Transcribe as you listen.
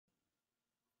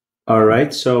All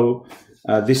right, so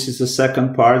this is the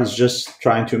second part. It's just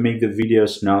trying to make the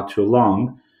videos not too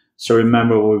long. So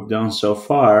remember what we've done so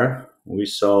far.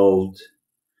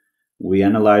 We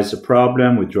analyzed the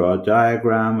problem, we draw a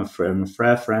diagram, a frame of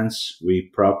reference, we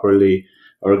properly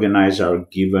organize our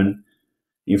given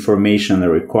information, the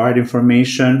required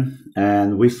information,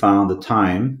 and we found the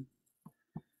time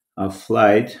of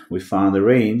flight, we found the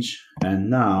range, and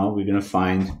now we're going to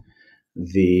find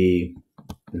the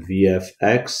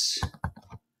VFX,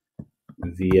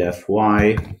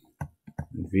 VFY,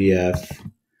 VF,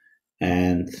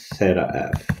 and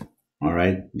theta F. All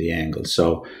right, the angle.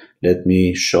 So let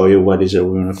me show you what is it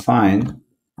we're going to find.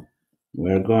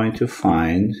 We're going to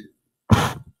find,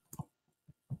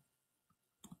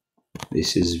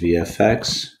 this is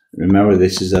VFX. Remember,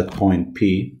 this is at point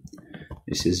P.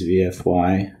 This is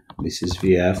VFY, this is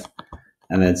VF,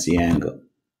 and that's the angle.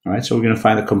 All right, so we're going to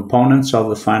find the components of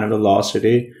the final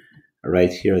velocity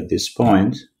right here at this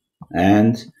point,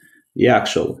 and the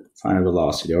actual final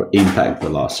velocity or impact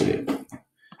velocity.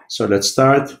 So let's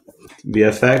start.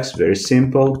 VFX, very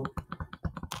simple,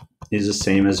 is the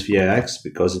same as VX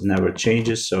because it never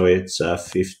changes, so it's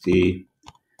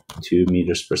 52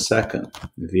 meters per second.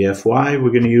 VFY, we're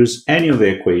going to use any of the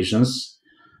equations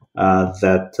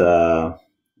that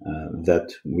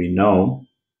we know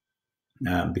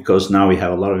because now we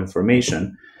have a lot of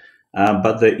information.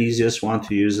 But the easiest one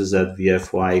to use is that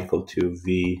VFY equal to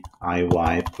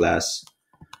VIY plus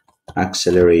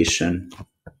acceleration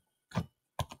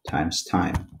times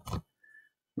time,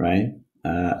 right?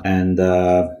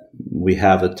 We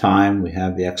have the time, we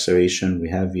have the acceleration, we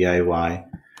have VIY.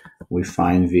 We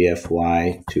find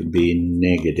VFY to be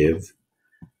negative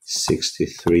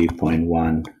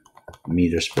 63.1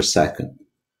 meters per second,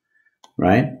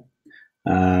 right?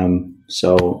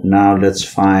 So now let's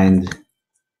find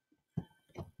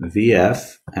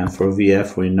VF, and for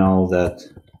VF we know that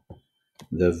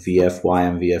the VFY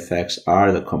and VFX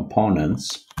are the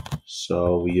components,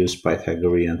 so we use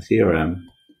Pythagorean theorem,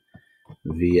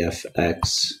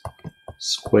 VFX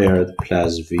squared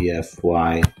plus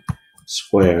VFY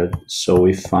squared, so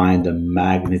we find the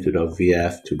magnitude of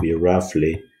VF to be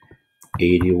roughly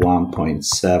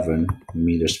 81.7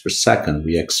 meters per second.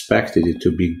 We expected it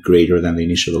to be greater than the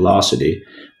initial velocity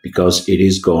because it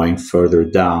is going further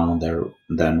down there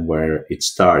than where it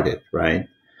started, right?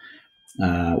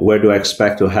 Where do I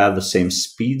expect to have the same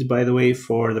speed, by the way,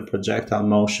 for the projectile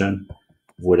motion?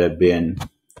 Would have been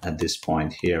at this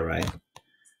point here, right?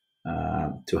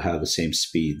 To have the same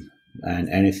speed. And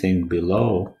anything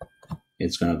below,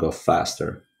 it's going to go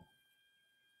faster.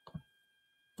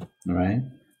 All right?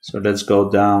 So let's go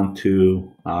down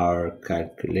to our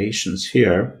calculations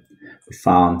here. We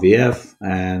found VF,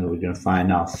 and we're going to find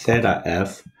now theta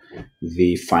F,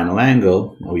 the final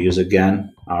angle. We use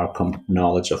again our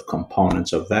knowledge of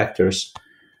components of vectors.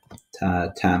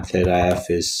 Tan theta F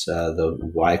is the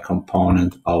y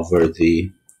component over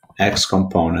the x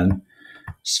component.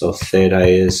 So theta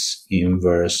is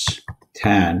inverse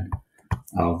tan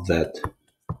of that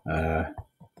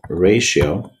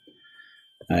ratio.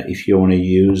 If you want to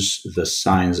use the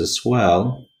signs as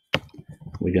well,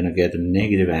 we're going to get a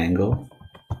negative angle,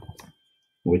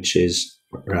 which is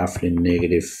roughly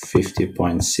negative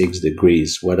 50.6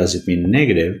 degrees. What does it mean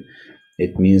negative?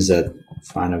 It means that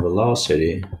final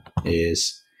velocity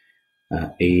is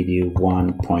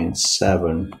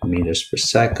 81.7 meters per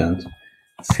second,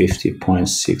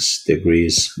 50.6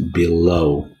 degrees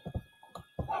below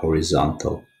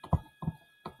horizontal.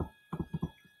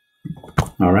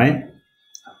 All right.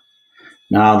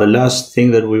 Now, the last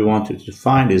thing that we wanted to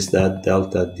find is that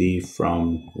delta D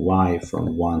from y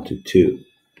from 1 to 2,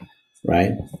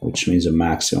 right? Which means a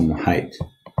maximum height.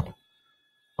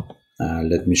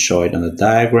 Let me show it on the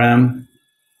diagram.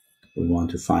 We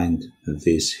want to find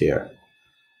this here.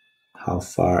 How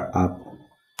far up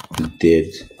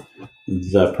did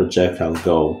the projectile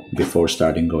go before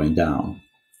starting going down?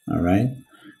 All right.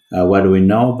 What do we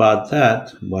know about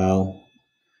that? Well,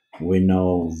 we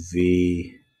know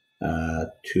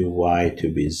V2y to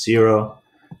be 0.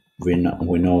 We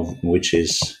know which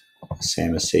is the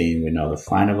same as saying we know the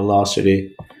final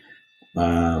velocity.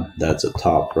 That's the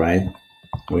top, right?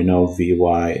 We know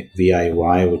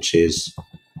VIY, which is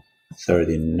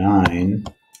 39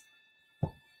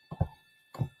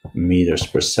 meters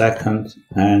per second.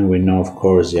 And we know, of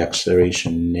course, the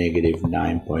acceleration negative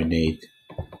 9.8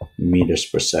 meters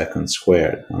per second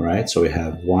squared. All right, so we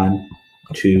have 1,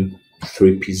 2,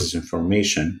 3 pieces of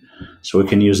information. So we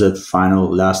can use that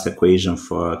final last equation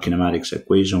for kinematics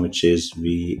equation, which is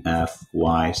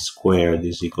VFY squared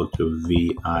is equal to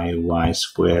VIY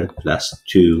squared plus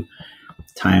 2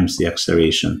 times the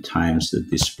acceleration times the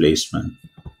displacement,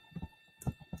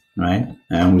 right?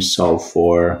 And we solve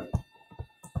for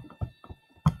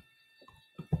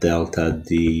delta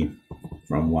d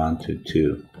from 1 to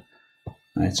 2.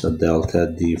 Right, so delta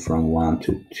d from 1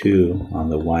 to 2 on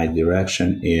the y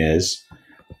direction is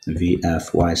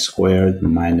vfy squared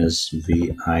minus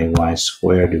viy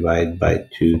squared divided by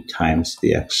 2 times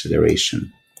the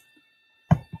acceleration.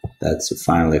 That's the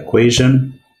final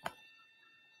equation.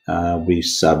 We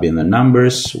sub in the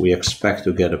numbers. We expect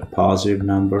to get a positive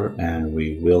number, and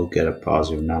we will get a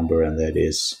positive number, and that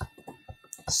is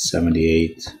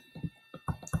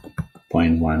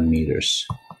 78.1 meters.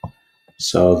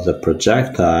 So the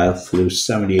projectile flew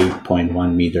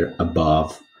 78.1 meters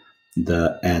above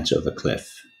the edge of the cliff.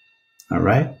 All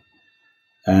right,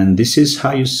 and this is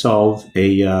how you solve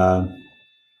a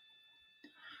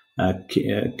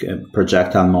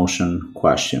projectile motion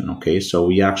question. Okay, so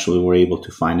we actually were able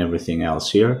to find everything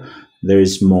else here. There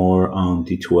is more on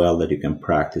D2L that you can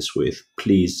practice with.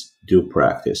 Please do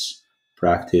practice.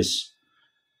 Practice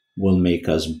will make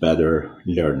us better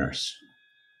learners.